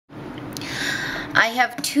I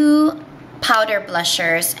have two powder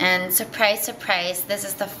blushers, and surprise, surprise, this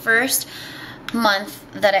is the first month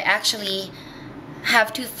that I actually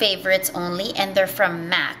have two favorites only, and they're from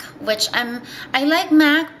MAC, which I like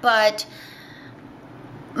MAC, but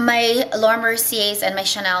my Laura Mercier's and my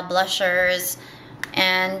Chanel blushers,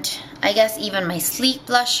 and I guess even my Sleek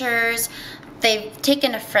blushers, they've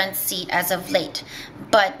taken a front seat as of late.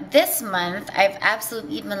 But this month, I've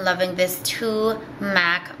absolutely been loving these two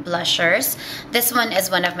MAC blushers. This one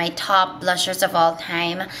is one of my top blushers of all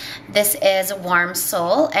time. This is Warm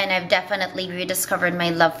Soul, and I've definitely rediscovered my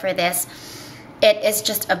love for this. It is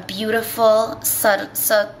just a beautiful,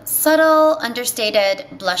 subtle, understated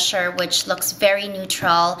blusher, which looks very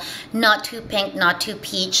neutral, not too pink, not too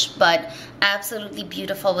peach, but absolutely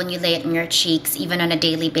beautiful when you lay it in your cheeks, even on a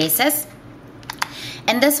daily basis.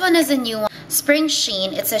 And this one is a new one,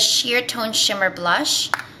 Springsheen. It's a Sheertone Shimmer Blush.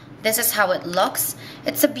 This is how it looks.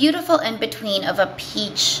 It's a beautiful in-between of a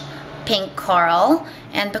peach pink coral,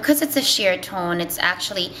 and because it's a sheer tone,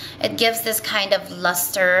 it gives this kind of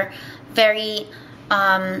luster, very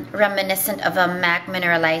reminiscent of a MAC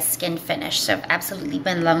mineralized skin finish. So I've absolutely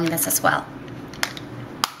been loving this as well.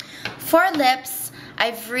 For lips,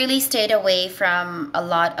 I've really stayed away from a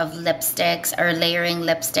lot of lipsticks or layering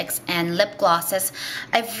lipsticks and lip glosses.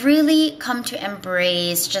 I've really come to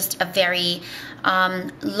embrace just a very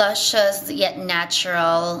luscious yet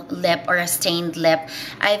natural lip, or a stained lip.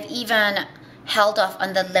 I've even held off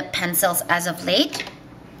on the lip pencils as of late.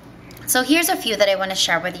 So here's a few that I want to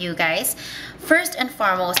share with you guys. First and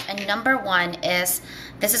foremost, and number one is,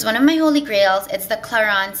 this is one of my holy grails. It's the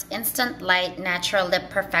Clarins Instant Light Natural Lip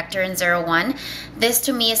Perfector in 01. This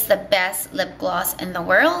to me is the best lip gloss in the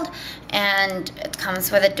world, and it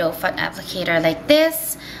comes with a doe foot applicator like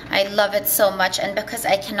this. I love it so much, and because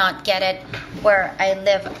I cannot get it where I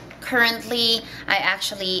live currently, I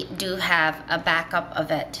actually do have a backup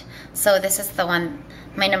of it. So this is the one,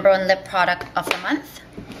 my number one lip product of the month.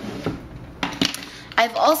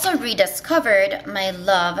 I've also rediscovered my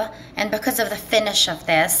love, and because of the finish of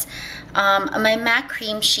this, my MAC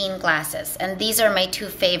Creamsheen glasses, and these are my two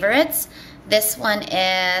favorites. This one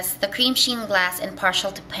is the Creamsheen glass in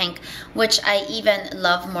Partial to Pink, which I even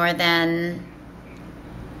love more than,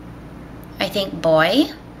 I think, Boy.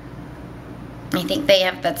 I think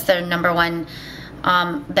that's their number one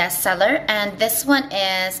bestseller. And this one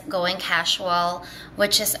is Going Casual,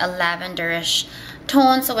 which is a lavenderish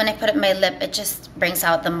tone. So when I put it on my lip, it just brings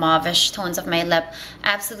out the mauvish tones of my lip.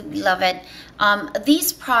 Absolutely love it.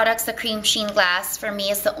 These products, the Creamsheen glass, for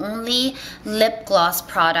me is the only lip gloss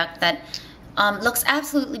product that looks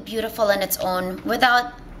absolutely beautiful on its own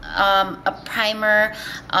without a primer,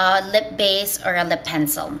 lip base, or a lip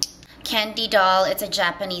pencil. Candydoll, it's a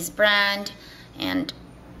Japanese brand, and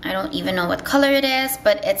I don't even know what color it is,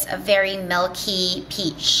 but it's a very milky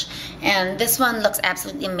peach. And this one looks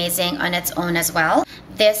absolutely amazing on its own as well.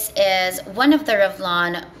 This is one of the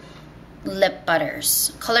Revlon lip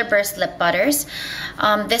butters, Colorburst lip butters.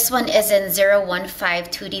 This one is in 015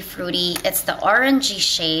 Tutti Frutti. It's the orangey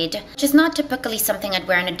shade, which is not typically something I'd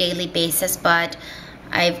wear on a daily basis, but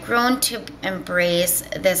I've grown to embrace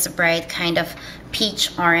this bright kind of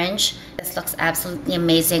peach orange. This looks absolutely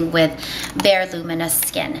amazing with bare luminous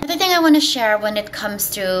skin. Another thing I want to share when it comes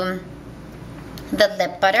to the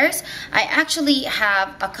lip butters, I actually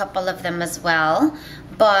have a couple of them as well,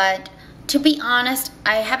 but to be honest,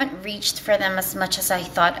 I haven't reached for them as much as I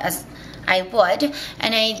thought as I would,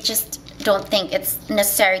 and I just don't think it's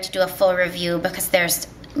necessary to do a full review because there's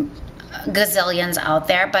gazillions out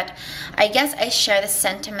there. But I guess I share the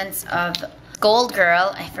sentiments of Gold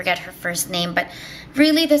Girl, I forget her first name, but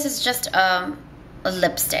really this is just a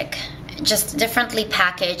lipstick, just differently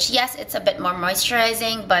packaged. Yes, it's a bit more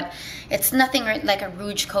moisturizing, but it's nothing like a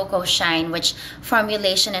Rouge Coco Shine, which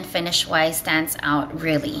formulation and finish wise stands out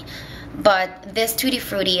really. But this Tutti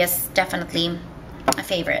Frutti is definitely a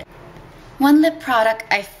favorite. One lip product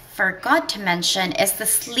I forgot to mention is the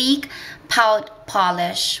Sleek Pout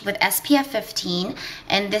Polish with SPF 15,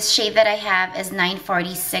 and this shade that I have is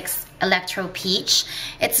 946 Electro Peach.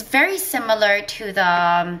 It's very similar to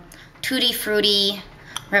the Tutti Frutti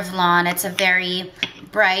Revlon. It's a very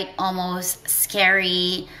bright, almost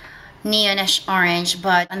scary, neonish orange,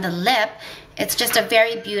 but on the lip, it's just a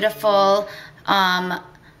very beautiful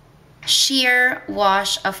sheer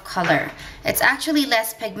wash of color. It's actually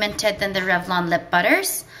less pigmented than the Revlon lip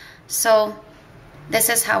butters. So this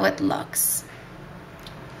is how it looks.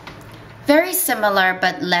 Very similar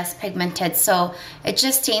but less pigmented, so it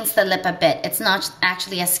just stains the lip a bit. It's not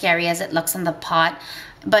actually as scary as it looks in the pot.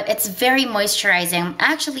 but it's very moisturizing. I'm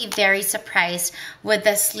actually very surprised with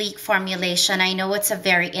the sleek formulation. I know it's a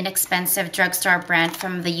very inexpensive drugstore brand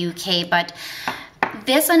from the UK, but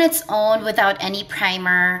this on its own, without any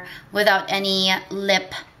primer, without any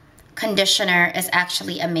lip conditioner, is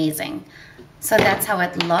actually amazing. So that's how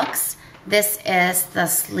it looks. This is the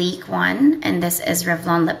sleek one, and this is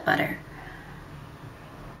Revlon lip butter.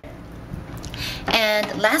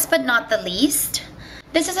 And last but not the least,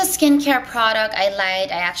 this is a skincare product. I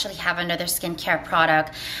lied, I actually have another skincare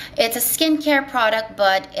product. It's a skincare product,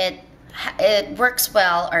 but it works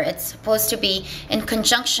well, or it's supposed to be in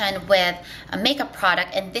conjunction with a makeup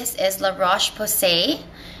product, and this is La Roche Posay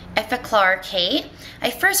Effaclar K.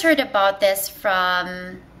 I first heard about this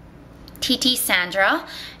from Tutti Sandra,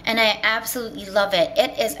 and I absolutely love it.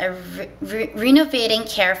 It is a renovating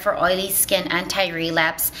care for oily skin,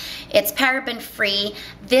 anti-relapse. It's paraben free.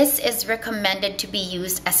 This is recommended to be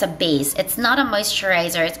used as a base. It's not a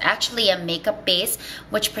moisturizer, it's actually a makeup base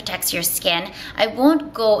which protects your skin. I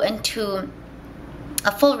won't go into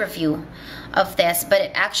a full review of this, but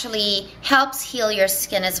it actually helps heal your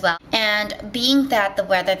skin as well. And being that the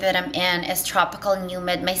weather that I'm in is tropical and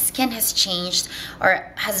humid, my skin has changed,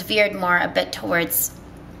 or has veered more a bit towards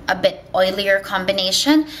a bit oilier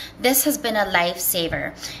combination. This has been a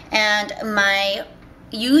lifesaver. And my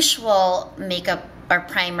usual makeup or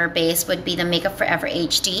primer base would be the Makeup Forever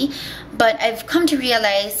HD, but I've come to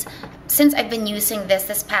realize since I've been using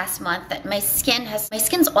this past month that my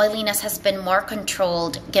skin's oiliness has been more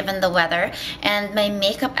controlled given the weather, and my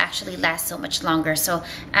makeup actually lasts so much longer. So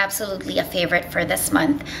absolutely a favorite for this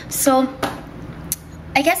month. So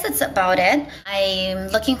I guess that's about it. I'm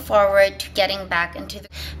looking forward to getting back into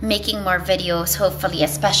making more videos, hopefully,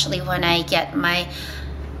 especially when I get my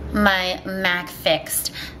Mac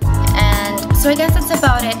fixed. And so I guess that's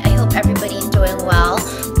about it. I hope everybody's doing well.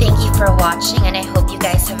 Thank you for watching, and I hope you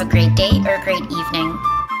guys have a great day or a great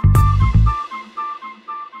evening.